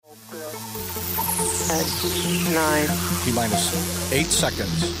9. T-minus 8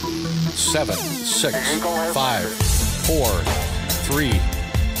 seconds. 7, 6, 5, 4, 3,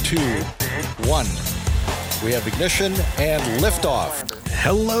 2, 1. We have ignition and liftoff.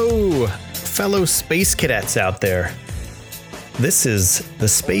 Hello, fellow space cadets out there. This is the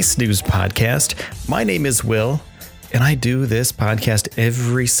Space News Podcast. My name is Will, and I do this podcast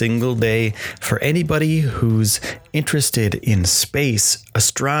every single day for anybody who's interested in space,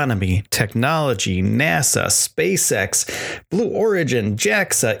 astronomy, technology, NASA, SpaceX, Blue Origin,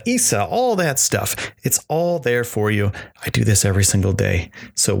 JAXA, ESA, all that stuff. It's all there for you. I do this every single day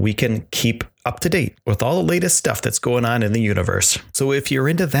so we can keep up to date with all the latest stuff that's going on in the universe. So if you're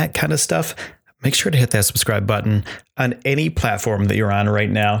into that kind of stuff, make sure to hit that subscribe button on any platform that you're on right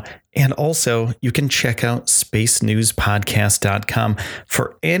now. And also, you can check out spacenewspodcast.com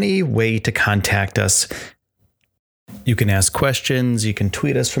for any way to contact us. You can ask questions. You can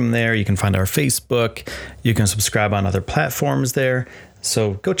tweet us from there. You can find our Facebook. You can subscribe on other platforms there.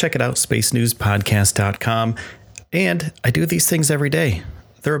 So go check it out, spacenewspodcast.com. And I do these things every day.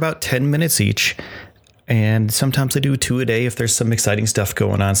 They're about 10 minutes each. And sometimes I do 2 a day if there's some exciting stuff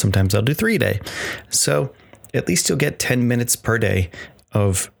going on. Sometimes I'll do 3 a day. So at least you'll get 10 minutes per day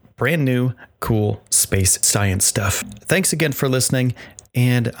of brand new, cool space science stuff. Thanks again for listening,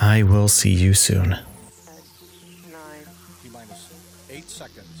 and I will see you soon. 9. T-minus 8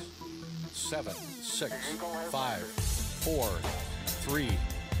 seconds. 7, 6, 5, 4, 3,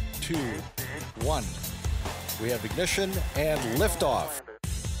 2, 1. We have ignition and liftoff.